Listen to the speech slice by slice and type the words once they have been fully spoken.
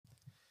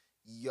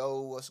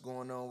Yo, what's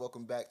going on?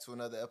 Welcome back to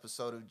another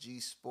episode of G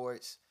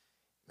Sports.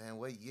 Man,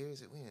 what year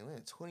is it? We're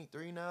in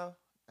 23 now?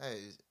 That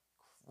is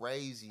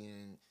crazy.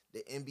 And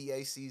the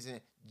NBA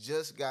season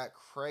just got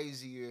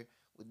crazier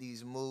with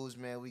these moves,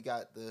 man. We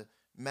got the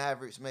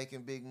Mavericks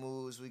making big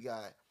moves. We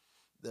got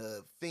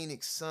the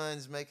Phoenix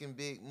Suns making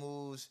big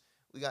moves.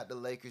 We got the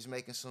Lakers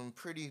making some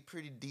pretty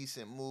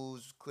decent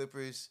moves. The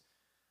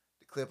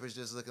Clippers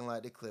just looking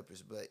like the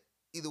Clippers. But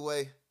either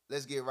way,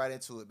 let's get right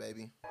into it,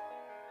 baby.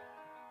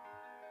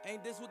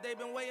 Ain't this what they've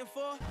been waiting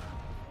for?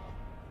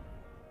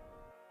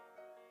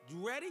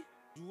 You ready?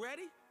 You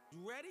ready?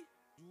 You ready?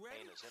 You ready?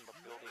 Is in the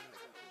building.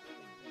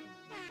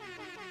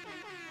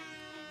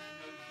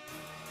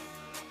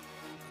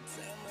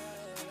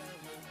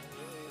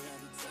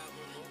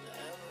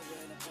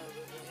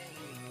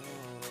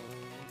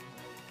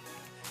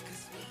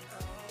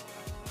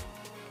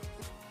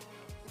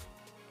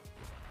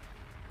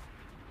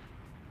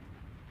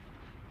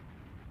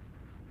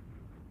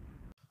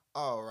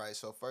 All right,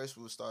 so first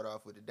we'll start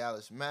off with the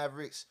Dallas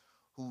Mavericks,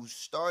 who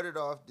started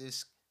off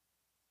this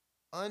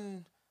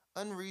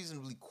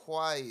unreasonably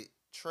quiet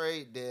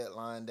trade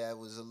deadline that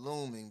was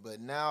looming, but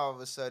now all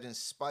of a sudden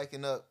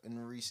spiking up in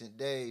recent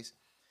days.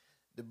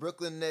 The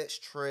Brooklyn Nets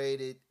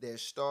traded their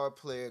star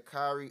player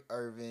Kyrie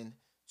Irving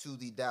to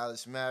the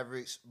Dallas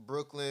Mavericks.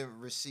 Brooklyn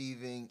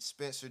receiving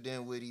Spencer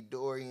Dinwiddie,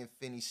 Dorian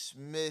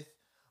Finney-Smith,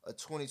 a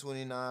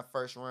 2029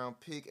 first round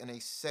pick, and a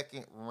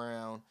second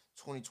round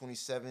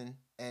 2027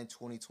 and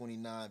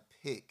 2029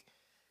 pick.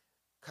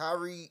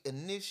 Kyrie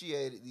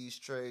initiated these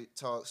trade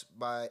talks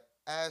by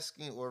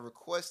asking or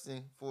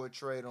requesting for a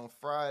trade on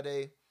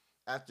Friday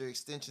after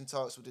extension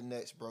talks with the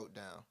Nets broke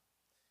down.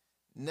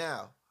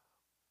 Now,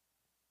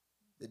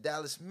 the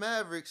Dallas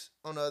Mavericks,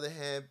 on the other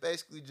hand,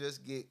 basically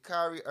just get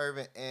Kyrie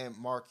Irving and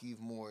Markieff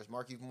Morris.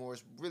 Markieff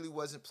Morris really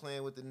wasn't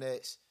playing with the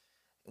Nets.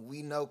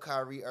 We know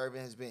Kyrie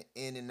Irving has been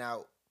in and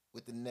out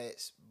with the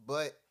Nets,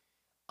 but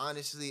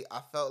honestly,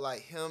 I felt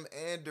like him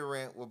and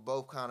Durant were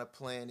both kind of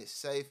playing it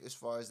safe as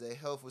far as their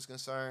health was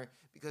concerned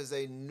because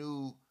they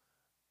knew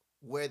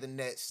where the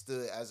Nets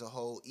stood as a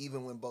whole,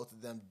 even when both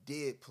of them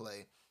did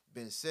play.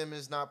 Ben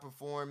Simmons not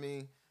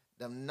performing,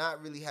 them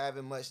not really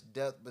having much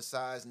depth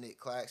besides Nick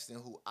Claxton,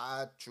 who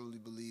I truly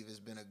believe has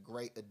been a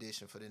great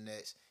addition for the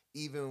Nets.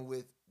 Even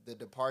with the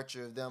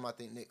departure of them, I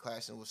think Nick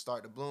Claxton will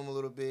start to bloom a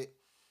little bit.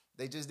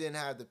 They just didn't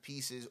have the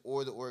pieces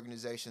or the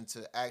organization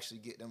to actually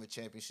get them a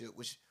championship,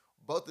 which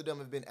both of them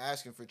have been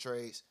asking for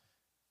trades.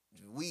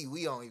 We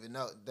don't even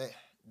know that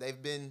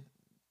they've been,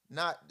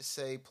 not to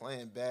say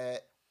playing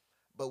bad,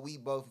 but we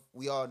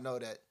all know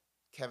that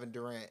Kevin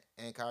Durant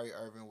and Kyrie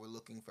Irving were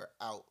looking for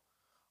out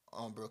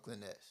on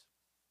Brooklyn Nets.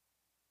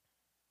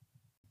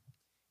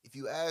 If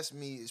you ask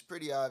me, it's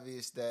pretty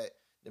obvious that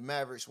the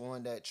Mavericks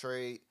won that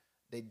trade.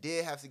 They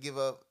did have to give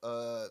up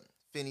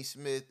Finney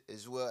Smith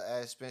as well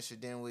as Spencer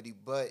Dinwiddie,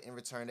 but in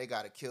return they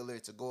got a killer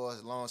to go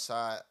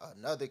alongside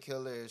another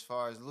killer as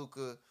far as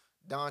Luka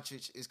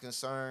Doncic is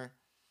concerned.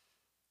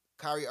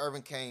 Kyrie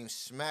Irving came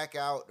smack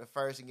out the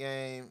first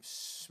game,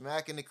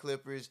 smacking the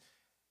Clippers.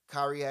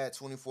 Kyrie had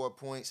 24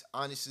 points.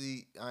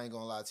 Honestly, I ain't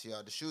gonna lie to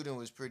y'all. The shooting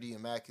was pretty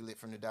immaculate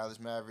from the Dallas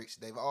Mavericks.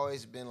 They've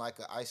always been like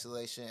an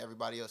isolation.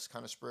 Everybody else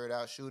kind of spread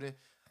out shooting.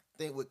 I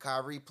think with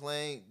Kyrie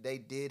playing, they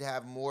did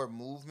have more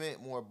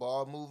movement, more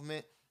ball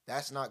movement.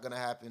 That's not gonna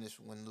happen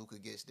when Luka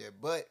gets there.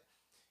 But,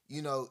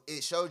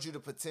 it showed you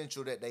the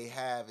potential that they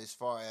have as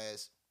far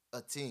as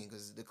a team.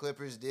 Because the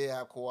Clippers did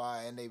have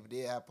Kawhi and they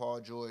did have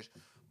Paul George,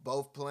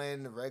 both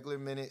playing the regular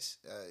minutes.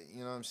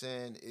 You know what I'm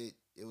saying?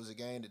 It was a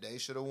game that they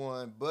should have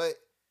won. But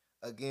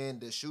again,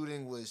 the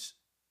shooting was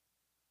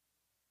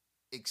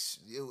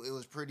it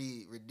was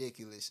pretty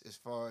ridiculous as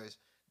far as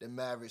the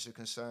Mavericks are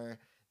concerned.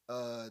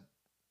 I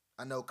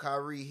know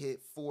Kyrie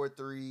hit 4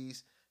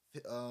 threes.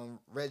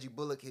 Reggie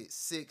Bullock hit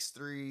 6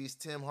 threes.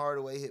 Tim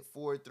Hardaway hit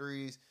 4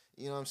 threes.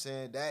 You know what I'm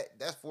saying?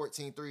 That's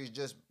 14 threes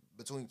just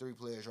between three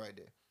players right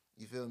there.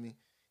 You feel me?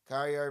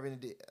 Kyrie Irving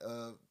did,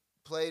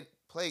 played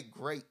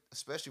great,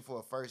 especially for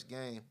a first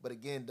game. But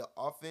again, the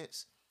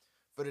offense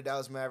for the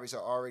Dallas Mavericks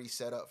are already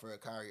set up for a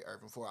Kyrie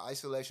Irving, for an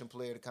isolation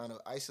player to kind of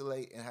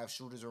isolate and have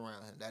shooters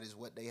around him. That is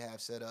what they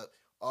have set up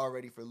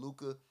already for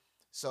Luka.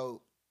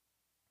 So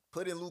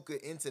putting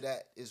Luka into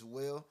that as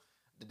well,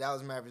 the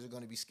Dallas Mavericks are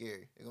going to be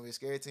scary. They're going to be a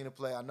scary team to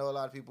play. I know a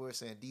lot of people are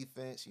saying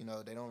defense,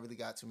 they don't really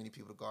got too many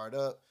people to guard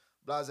up.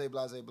 Blase,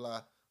 blah.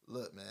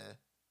 Look, man.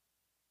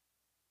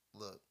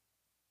 Look.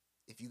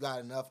 If you got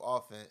enough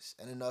offense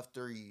and enough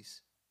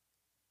threes,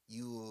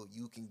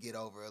 you can get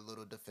over a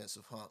little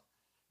defensive hump.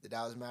 The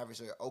Dallas Mavericks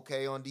are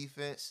okay on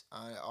defense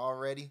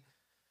already.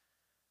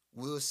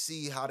 We'll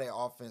see how their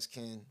offense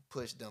can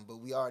push them, but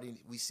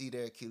we see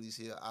their Achilles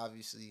heel,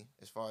 obviously,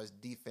 as far as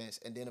defense.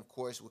 And then, of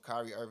course, with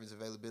Kyrie Irving's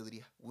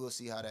availability, we'll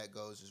see how that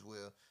goes as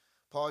well.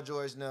 Paul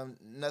George,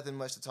 nothing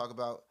much to talk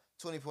about.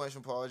 20 points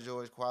from Paul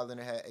George. Kawhi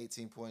Leonard had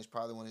 18 points,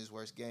 probably one of his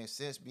worst games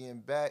since being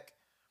back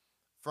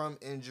from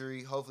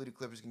injury. Hopefully the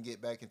Clippers can get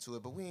back into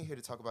it, but we ain't here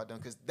to talk about them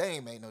because they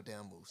ain't made no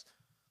damn moves.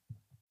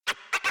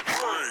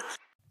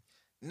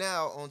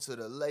 Now, on to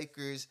the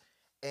Lakers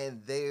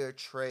and their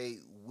trade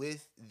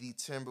with the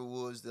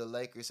Timberwolves. The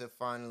Lakers have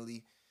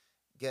finally,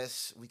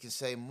 guess we can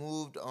say,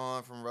 moved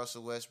on from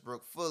Russell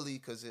Westbrook fully,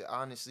 because it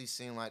honestly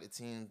seemed like the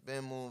team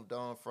been moved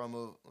on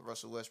from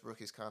Russell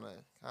Westbrook is kind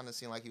of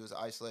seemed like he was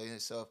isolating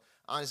himself.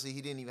 Honestly,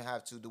 he didn't even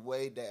have to. The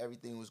way that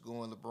everything was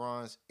going,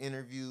 LeBron's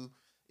interview,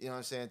 you know what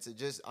I'm saying, to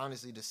just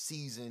honestly the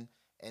season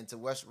and to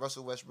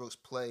Russell Westbrook's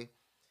play,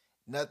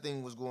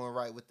 nothing was going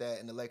right with that,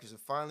 and the Lakers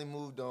have finally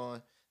moved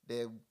on.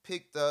 They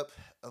picked up,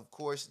 of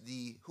course,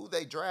 who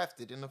they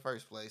drafted in the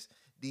first place,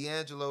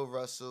 D'Angelo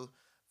Russell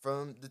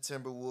from the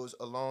Timberwolves,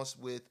 along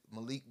with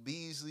Malik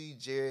Beasley,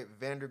 Jared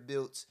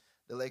Vanderbilt.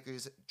 The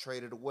Lakers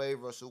traded away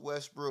Russell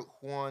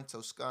Westbrook, Juan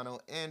Toscano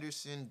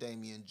Anderson,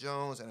 Damian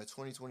Jones, and a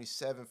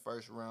 2027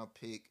 first round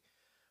pick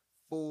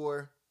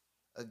for,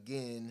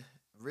 again,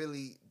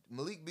 really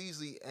Malik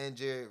Beasley and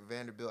Jared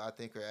Vanderbilt. I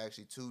think are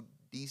actually two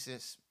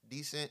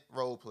decent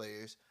role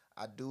players.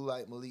 I do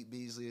like Malik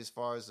Beasley as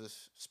far as a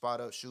spot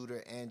up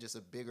shooter and just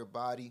a bigger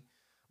body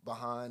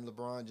behind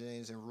LeBron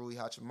James and Rui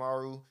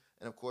Hachimura.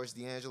 And of course,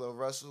 D'Angelo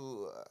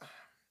Russell,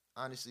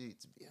 honestly,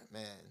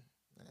 man,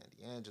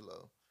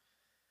 D'Angelo,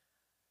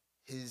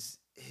 his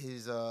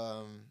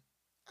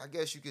I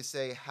guess you could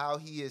say how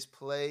he has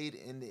played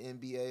in the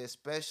NBA,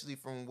 especially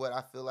from what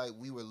I feel like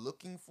we were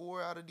looking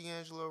for out of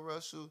D'Angelo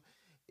Russell,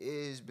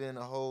 it has been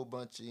a whole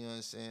bunch of, you know what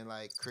I'm saying,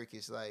 like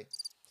crickets. Like,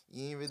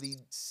 you ain't really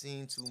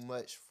seen too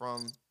much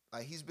from,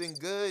 like, he's been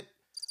good,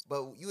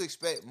 but you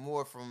expect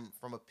more from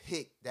a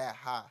pick that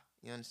high.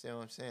 You understand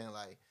what I'm saying?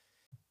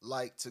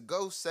 Like to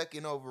go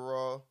second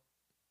overall,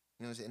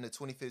 you know what I'm saying, in the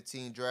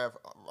 2015 draft,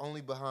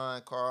 only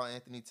behind Karl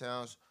Anthony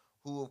Towns,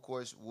 who of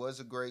course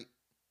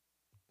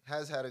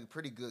has had a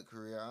pretty good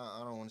career. I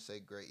don't want to say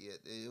great yet.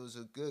 It was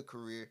a good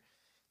career.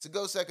 To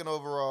go second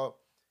overall,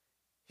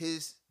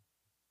 his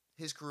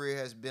career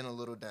has been a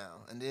little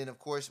down. And then, of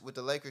course, with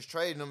the Lakers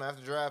trading him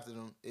after drafting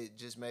him, it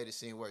just made it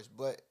seem worse.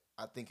 But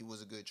I think it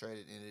was a good trade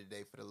at the end of the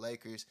day for the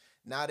Lakers.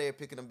 Now they're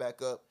picking him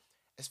back up.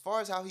 As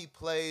far as how he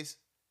plays,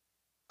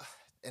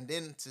 and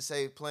then to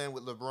say playing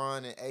with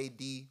LeBron and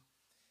AD,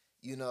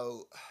 you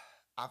know,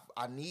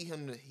 I need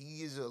him to,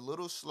 he is a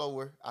little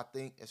slower, I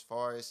think, as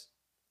far as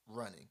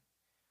running.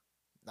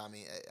 I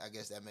mean, I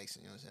guess that makes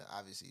sense. You know what I'm saying?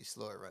 Obviously, he's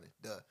slow at running.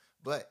 Duh.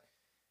 But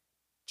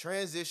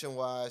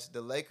transition-wise,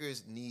 the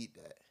Lakers need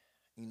that.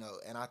 You know,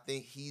 and I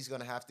think he's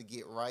going to have to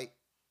get right.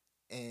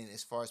 And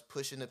as far as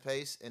pushing the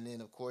pace, and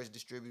then, of course,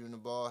 distributing the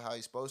ball how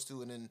he's supposed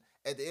to. And then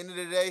at the end of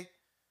the day,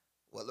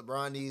 what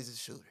LeBron needs is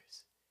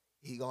shooters.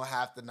 He going to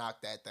have to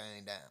knock that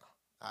thing down.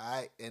 All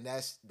right? And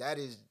that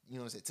is, you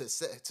know what I'm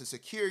saying, to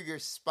secure your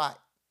spot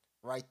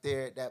right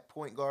there at that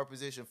point guard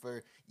position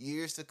for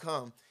years to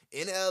come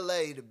in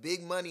LA, the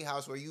big money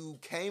house where you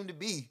came to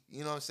be,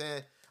 you know what I'm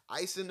saying?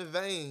 Ice in the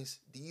veins,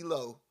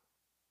 D-Lo.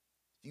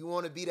 If you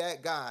want to be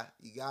that guy,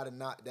 you got to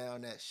knock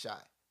down that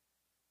shot.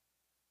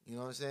 You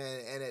know what I'm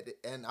saying?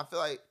 And I feel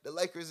like the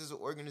Lakers as an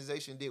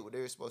organization did what they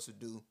were supposed to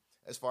do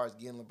as far as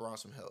getting LeBron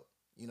some help.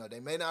 You know, they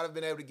may not have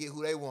been able to get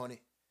who they wanted,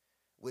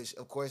 which,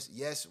 of course,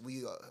 yes,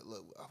 we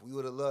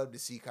would have loved to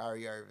see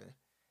Kyrie Irving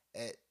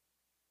at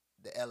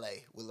the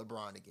LA with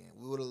LeBron again.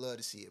 We would have loved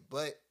to see it.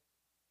 But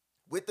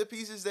with the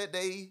pieces that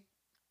they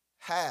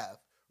have,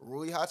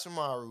 Rui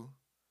Hachimura,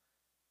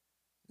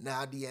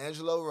 now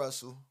D'Angelo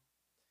Russell,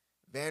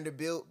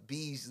 Vanderbilt,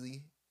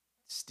 Beasley,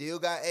 still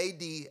got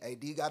AD.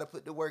 AD got to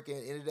put the work in.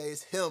 At the end of the day,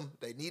 it's him.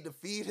 They need to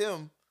feed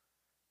him.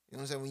 You know what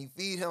I'm saying? When you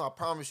feed him, I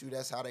promise you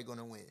that's how they're going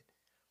to win.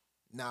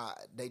 Now,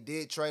 they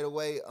did trade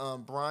away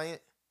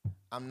Bryant.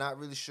 I'm not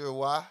really sure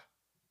why.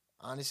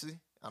 Honestly,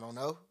 I don't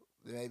know.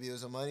 Maybe it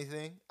was a money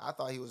thing. I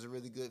thought he was a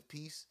really good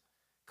piece.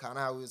 Kind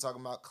of how we were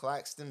talking about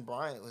Claxton.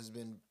 Bryant has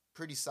been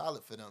pretty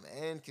solid for them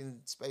and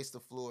can space the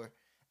floor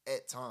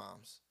at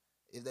times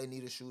if they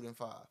need a shooting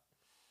five.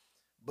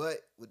 But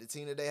with the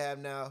team that they have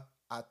now,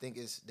 I think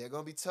they're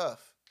going to be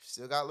tough.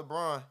 Still got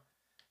LeBron.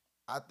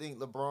 I think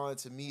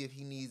LeBron, to me, if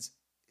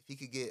he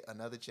could get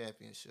another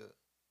championship,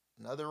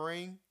 another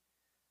ring,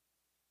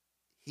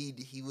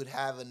 he would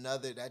have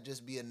that'd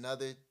just be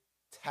another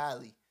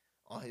tally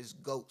on his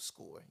GOAT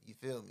score. You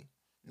feel me?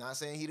 Not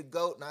saying he the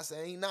GOAT, not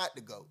saying he not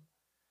the GOAT.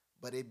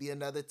 But it'd be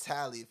another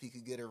tally if he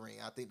could get a ring.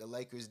 I think the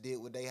Lakers did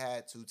what they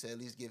had to at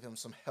least give him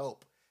some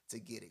help to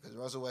get it. Because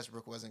Russell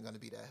Westbrook wasn't going to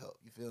be that help.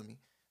 You feel me?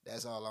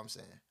 That's all I'm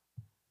saying.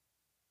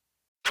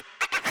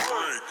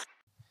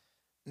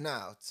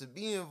 Now, to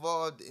be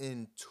involved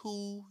in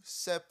two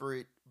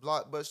separate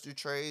blockbuster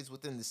trades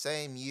within the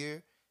same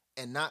year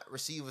and not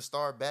receive a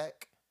star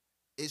back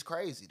is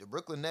crazy. The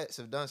Brooklyn Nets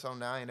have done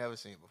something I ain't never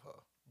seen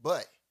before.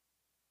 But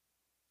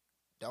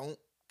don't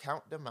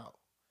count them out.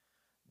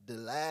 The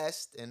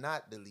last and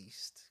not the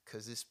least,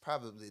 because it's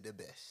probably the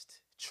best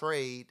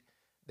trade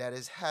that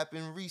has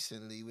happened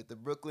recently with the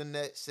Brooklyn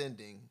Nets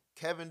sending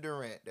Kevin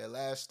Durant, their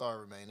last star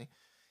remaining,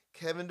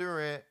 Kevin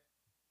Durant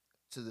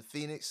to the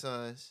Phoenix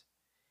Suns.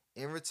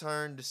 In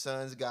return, the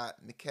Suns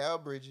got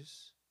Mikal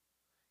Bridges,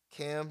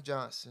 Cam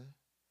Johnson,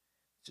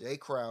 Jay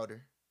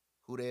Crowder,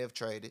 who they have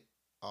traded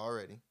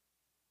already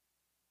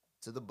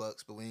to the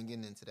Bucks, but we ain't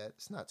getting into that.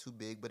 It's not too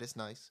big, but it's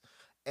nice.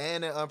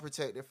 and an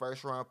unprotected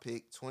first round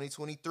pick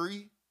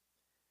 2023,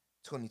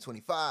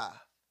 2025,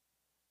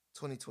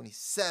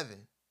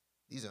 2027.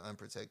 These are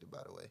unprotected,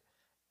 by the way.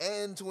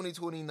 And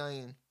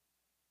 2029.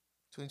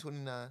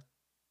 2029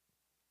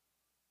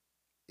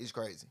 is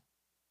crazy.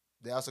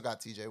 They also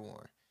got TJ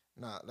Warren.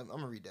 Nah, I'm going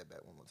to read that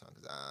back one more time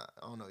because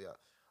I don't know y'all.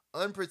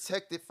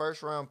 Unprotected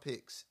first round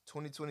picks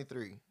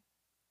 2023,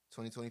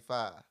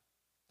 2025,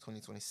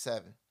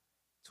 2027,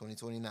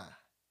 2029.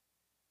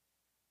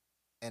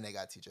 And they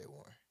got TJ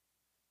Warren.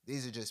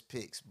 These are just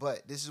picks.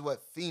 But this is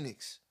what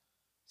Phoenix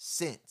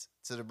sent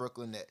to the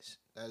Brooklyn Nets.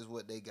 That is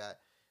what they got.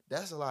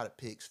 That's a lot of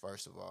picks,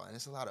 first of all. And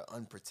it's a lot of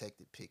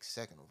unprotected picks,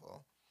 second of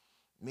all.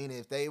 Meaning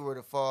if they were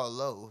to fall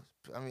low,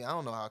 I mean, I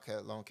don't know how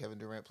long Kevin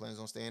Durant plans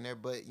on staying there.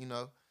 But, you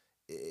know,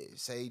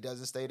 say he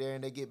doesn't stay there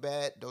and they get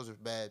bad, those are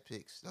bad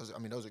picks. Those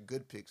are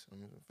good picks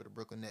for the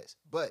Brooklyn Nets.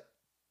 But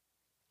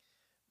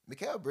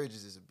Mikal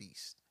Bridges is a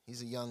beast.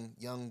 He's a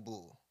young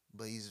bull,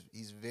 but he's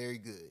very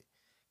good.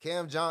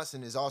 Cam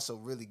Johnson is also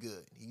really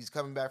good. He's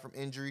coming back from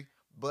injury,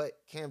 but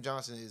Cam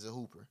Johnson is a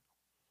hooper.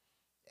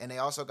 And they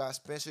also got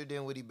Spencer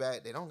Dinwiddie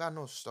back. They don't got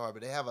no star,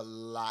 but they have a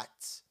lot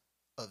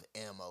of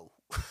ammo.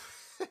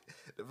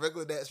 The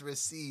Brooklyn Nets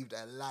received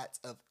a lot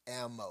of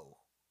ammo,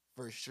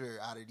 for sure,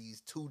 out of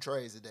these 2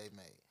 trades that they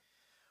made.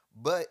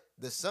 But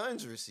the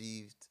Suns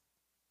received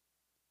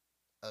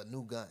a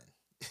new gun.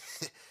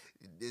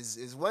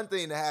 It's one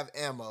thing to have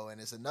ammo, and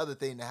it's another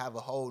thing to have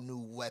a whole new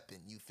weapon.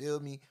 You feel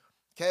me?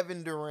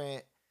 Kevin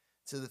Durant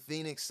to the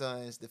Phoenix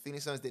Suns. The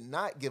Phoenix Suns did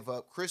not give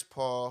up Chris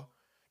Paul,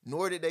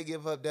 nor did they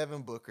give up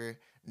Devin Booker,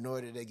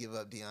 nor did they give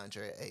up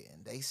DeAndre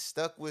Ayton. They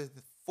stuck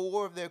with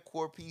 4 of their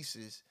core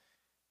pieces.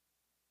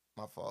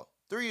 My fault.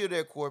 3 of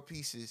their core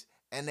pieces,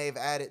 and they've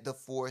added the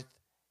 4th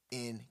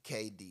in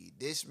KD.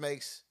 This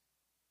makes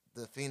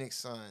the Phoenix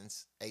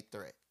Suns a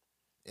threat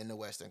in the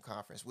Western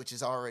Conference, which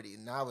is already,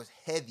 now it's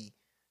heavy,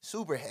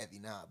 super heavy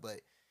now,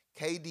 but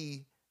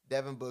KD,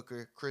 Devin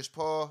Booker, Chris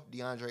Paul,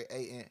 DeAndre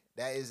Ayton,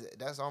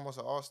 that's almost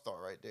an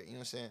all-star right there. You know what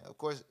I'm saying? Of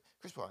course,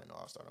 Chris Paul ain't no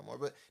all-star no more,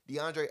 but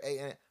DeAndre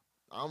Ayton,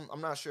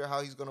 I'm not sure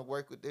how he's going to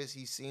work with this.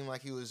 He seemed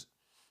like he was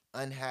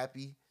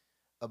unhappy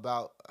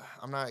about,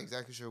 I'm not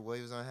exactly sure what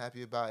he was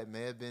unhappy about. It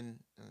may have been,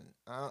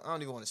 I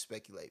don't even want to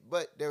speculate,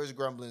 but there was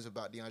grumblings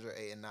about DeAndre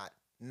Ayton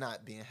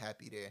not being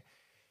happy there.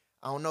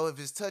 I don't know if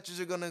his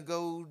touches are going to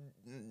go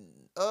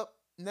up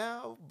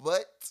now,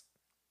 but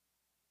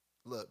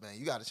look, man,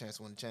 you got a chance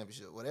to win the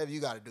championship. Whatever you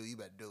got to do, you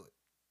better do it.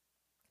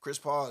 Chris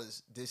Paul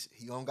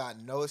he don't got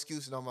no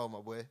excuse no more, my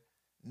boy.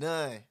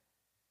 None.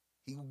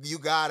 You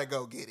got to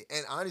go get it.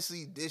 And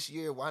honestly, this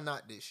year, why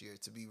not this year,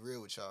 to be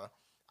real with y'all?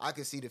 I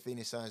could see the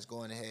Phoenix Suns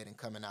going ahead and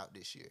coming out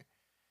this year.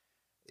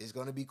 It's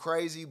going to be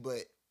crazy,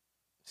 but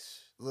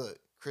look,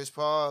 Chris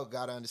Paul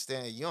got to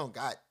understand you don't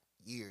got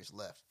years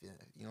left. You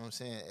know what I'm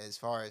saying? As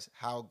far as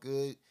how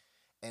good,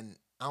 and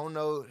I don't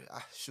know,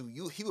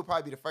 he would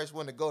probably be the first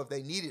one to go if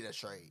they needed a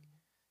trade.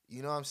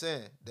 You know what I'm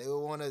saying? They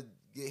would want to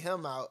get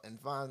him out and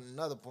find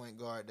another point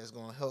guard that's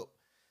going to help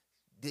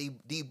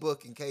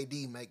D-Book and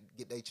KD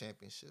get their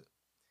championship.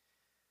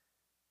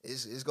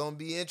 It's going to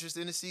be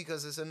interesting to see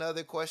because it's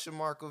another question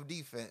mark of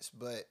defense.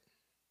 But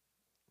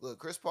look,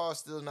 Chris Paul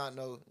still not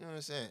know, you know what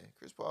I'm saying?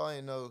 Chris Paul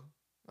ain't no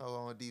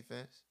on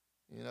defense,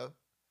 you know?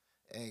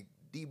 And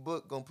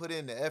D-Book going to put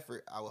in the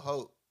effort, I would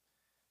hope,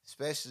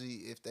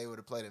 especially if they were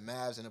to play the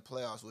Mavs in the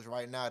playoffs, which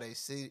right now they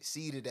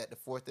seeded at the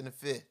 4th and the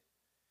 5th.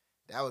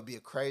 That would be a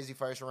crazy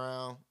first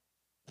round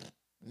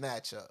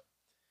matchup.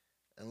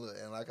 And look,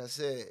 and like I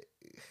said,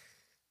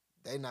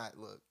 the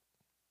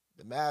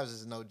Mavs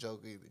is no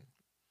joke either.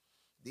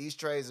 These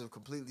trades have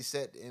completely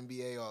set the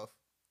NBA off.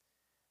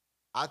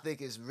 I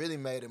think it's really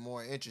made it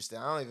more interesting.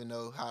 I don't even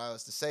know how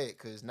else to say it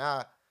because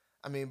now,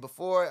 I mean,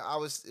 before it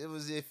was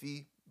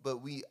iffy, but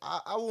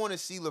I want to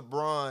see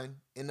LeBron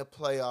in the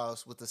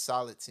playoffs with a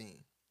solid team.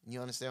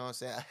 You understand what I'm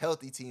saying? A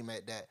healthy team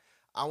at that.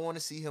 I want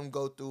to see him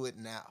go through it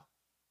now.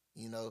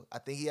 You know, I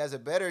think he has a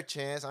better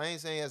chance. I ain't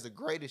saying he has the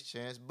greatest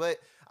chance, but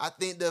I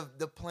think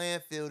the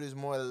playing field is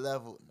more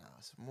level now.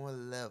 It's more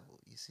level.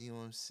 You see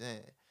what I'm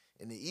saying?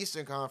 In the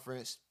Eastern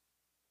Conference,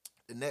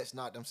 the Nets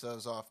knocked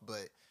themselves off,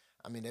 but,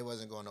 I mean, they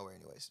wasn't going nowhere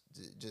anyways.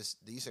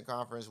 Just the Eastern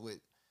Conference with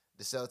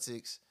the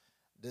Celtics,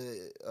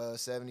 the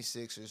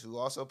 76ers, who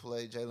also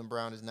played. Jaylen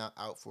Brown is now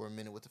out for a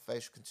minute with a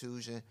facial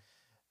contusion.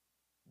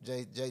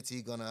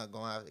 JT gonna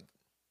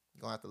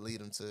have to lead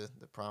them to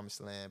the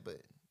promised land, but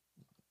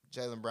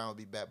Jaylen Brown will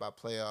be back by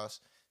playoffs.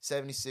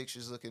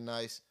 76ers looking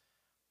nice.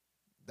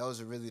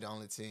 Those are really the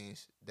only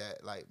teams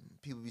that, like,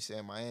 people be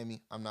saying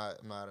Miami. I'm not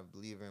a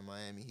believer in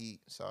Miami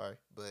Heat. Sorry,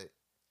 but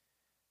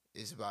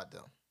it's about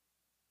them.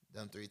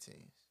 Them 3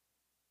 teams.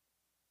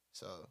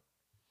 So,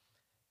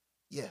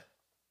 yeah.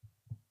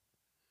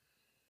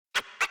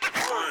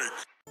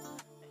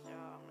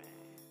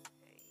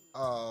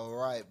 All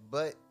right,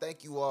 but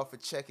thank you all for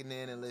checking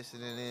in and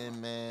listening in,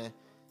 man.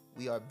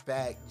 We are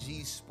back.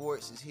 G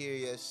Sports is here,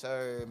 yes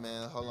sir,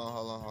 man. Hold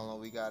on.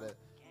 We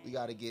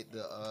gotta get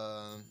the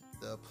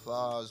the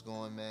applause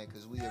going, man,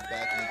 because we are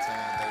back in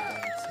town, baby.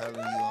 I'm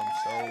telling you,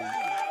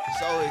 I'm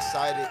so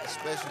excited,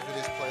 especially for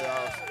this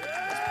playoff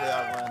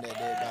run that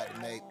they're about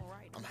to make.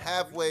 I'm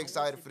halfway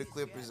excited for the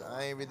Clippers.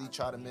 I ain't really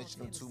try to mention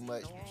them too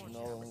much, but you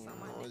know,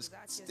 it's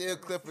still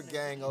Clipper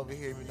gang over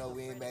here. You know,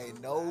 we ain't made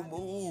no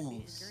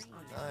moves.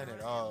 None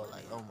at all.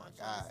 Like, oh my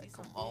God,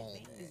 come on,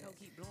 man.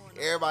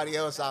 Everybody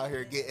else out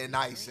here getting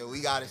nice, so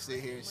we got to sit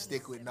here and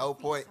stick with no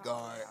point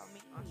guard.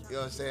 You know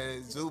what I'm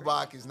saying?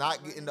 Zubac is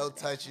not getting no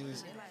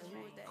touches.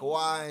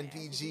 Kawhi and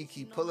PG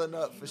keep pulling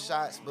up for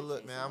shots, but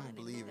look, man, I'm a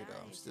believer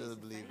though. I'm still a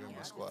believer in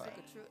my squad.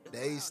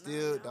 They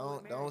still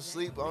don't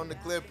sleep on the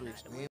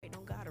Clippers, man.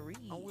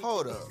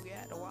 Hold up.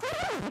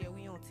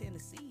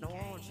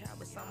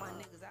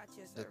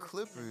 The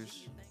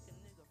Clippers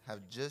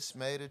have just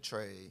made a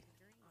trade.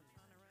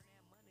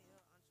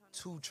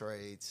 2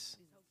 trades.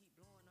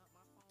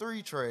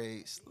 3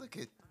 trades. Look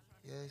at,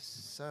 yes,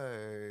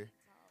 sir.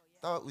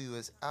 Thought we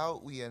was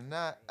out. We are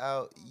not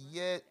out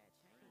yet.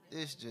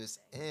 This just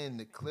in.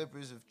 The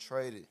Clippers have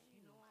traded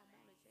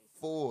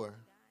for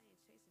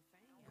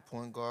the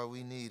point guard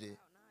we needed,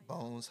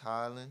 Bones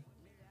Highland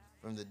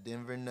from the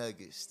Denver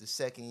Nuggets. The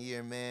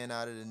second-year man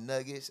out of the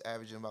Nuggets,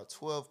 averaging about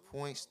 12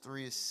 points,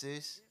 3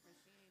 assists,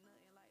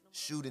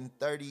 shooting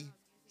 37%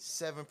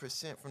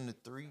 from the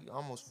 3,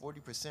 almost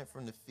 40%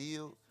 from the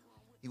field.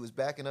 He was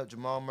backing up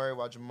Jamal Murray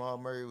while Jamal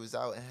Murray was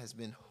out and has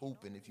been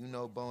hooping. If you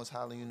know Bones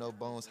Highland, you know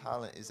Bones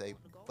Highland is a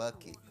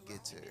bucket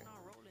getter.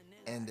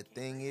 And the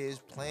thing is,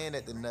 playing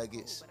at the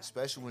Nuggets,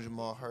 especially when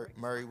Jamal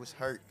Murray was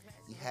hurt,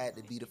 he had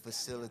to be the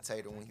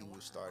facilitator when he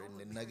was starting.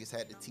 The Nuggets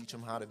had to teach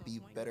him how to be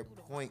a better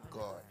point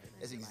guard.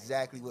 That's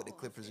exactly what the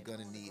Clippers are going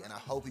to need, and I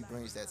hope he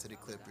brings that to the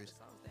Clippers.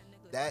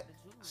 That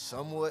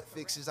somewhat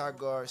fixes our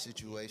guard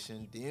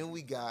situation. Then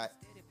we got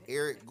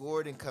Eric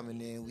Gordon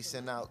coming in. We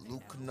sent out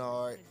Luke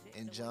Kennard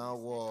and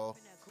John Wall.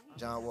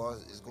 John Wall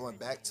is going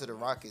back to the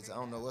Rockets. I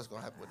don't know what's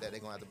going to happen with that. They're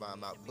going to have to buy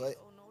him out. But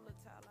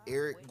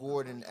Eric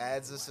Gordon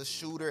adds us a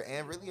shooter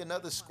and really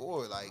another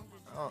scorer. Like,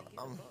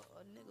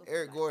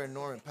 Eric Gordon and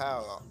Norman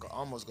Powell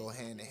almost go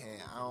hand in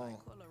hand.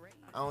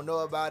 I don't know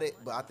about it,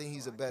 but I think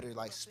he's a better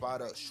like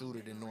spot up shooter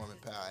than Norman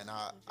Powell, and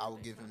I will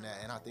give him that.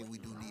 And I think we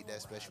do need that,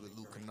 especially with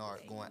Luke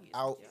Kennard going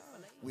out.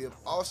 We have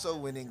also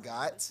went and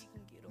got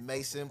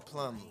Mason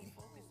Plumlee.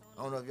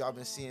 I don't know if y'all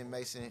been seeing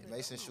Mason.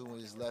 Mason shooting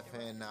with his left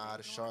hand now out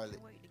of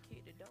Charlotte.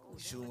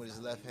 He's shooting with his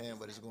left hand,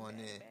 but it's going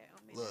in.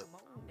 Look,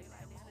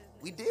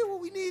 we did what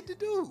we needed to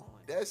do.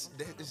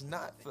 It's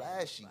not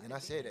flashy, and I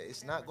said that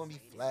it's not going to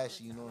be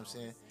flashy. You know what I'm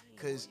saying?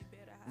 Because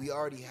we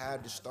already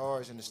had the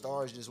stars, and the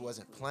stars just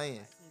wasn't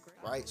playing,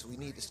 right? So we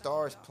need the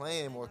stars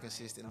playing more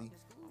consistently.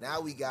 Now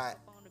we got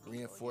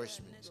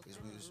reinforcements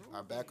because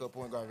our backup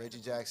point guard Reggie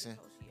Jackson,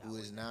 who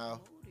is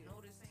now,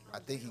 I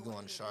think he's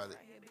going to Charlotte.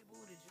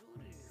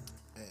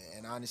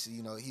 And honestly,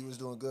 you know, he was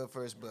doing good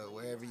for us, but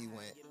wherever he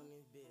went,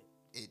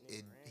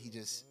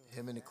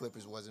 him and the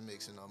Clippers wasn't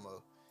mixing no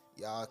more.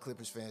 Y'all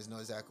Clippers fans know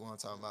exactly what I'm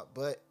talking about.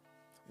 But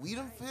we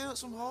done filled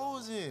some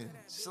holes in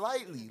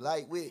slightly.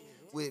 Like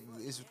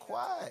it's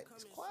quiet.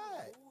 It's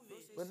quiet.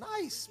 But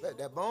nice.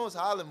 That Bones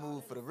Highland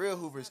move for the real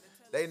hoopers,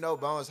 they know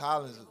Bones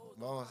Highland is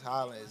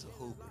a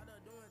hooper.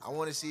 I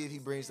want to see if he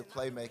brings the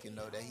playmaking,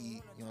 though, that he, you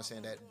know what I'm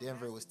saying, that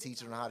Denver was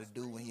teaching him how to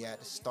do when he had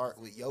to start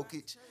with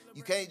Jokic.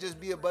 You can't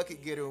just be a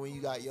bucket getter when you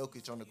got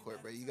Jokic on the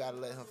court, bro. You got to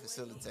let him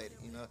facilitate it,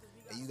 you know,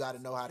 and you got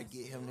to know how to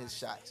get him his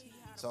shots.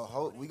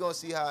 So we going to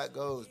see how it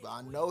goes, but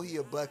I know he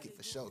a bucket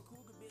for sure.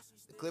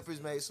 The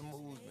Clippers made some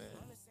moves, man.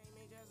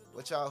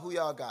 Who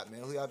y'all got,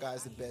 man? Who y'all got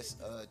is the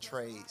best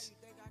trades?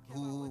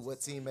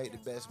 What team made the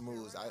best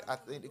moves? I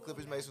think the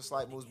Clippers made some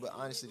slight moves, but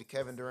honestly, the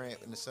Kevin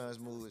Durant and the Suns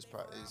move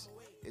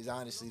is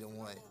honestly the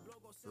one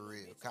for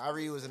real.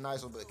 Kyrie was a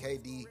nice one, but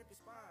KD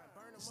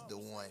is the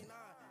one.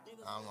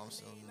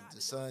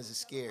 The Suns is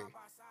scary.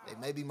 They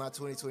may be my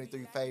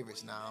 2023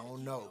 favorites now. I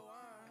don't know.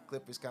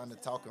 Clippers kind of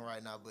talking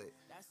right now, but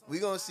we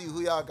gonna see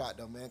who y'all got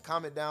though, man.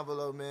 Comment down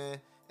below, man.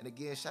 And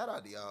again, shout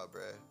out to y'all,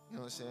 bro. You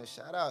know what I'm saying?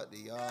 Shout out to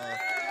y'all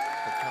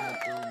for coming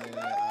through,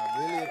 man. I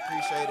really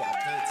appreciate it. I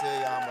can't tell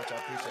y'all how much I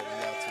appreciate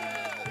y'all tuning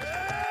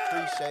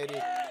in. Appreciate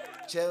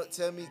it.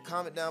 Tell me,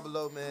 comment down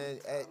below, man,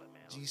 at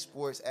G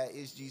Sports, at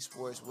It's G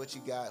Sports, what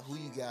you got, who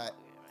you got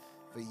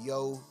for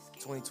yo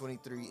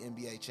 2023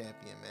 NBA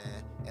champion,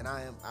 man. And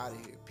I am out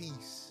of here.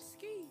 Peace.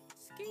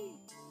 Yo,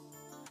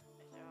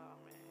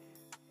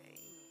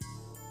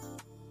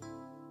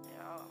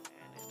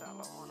 man, it's that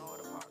low on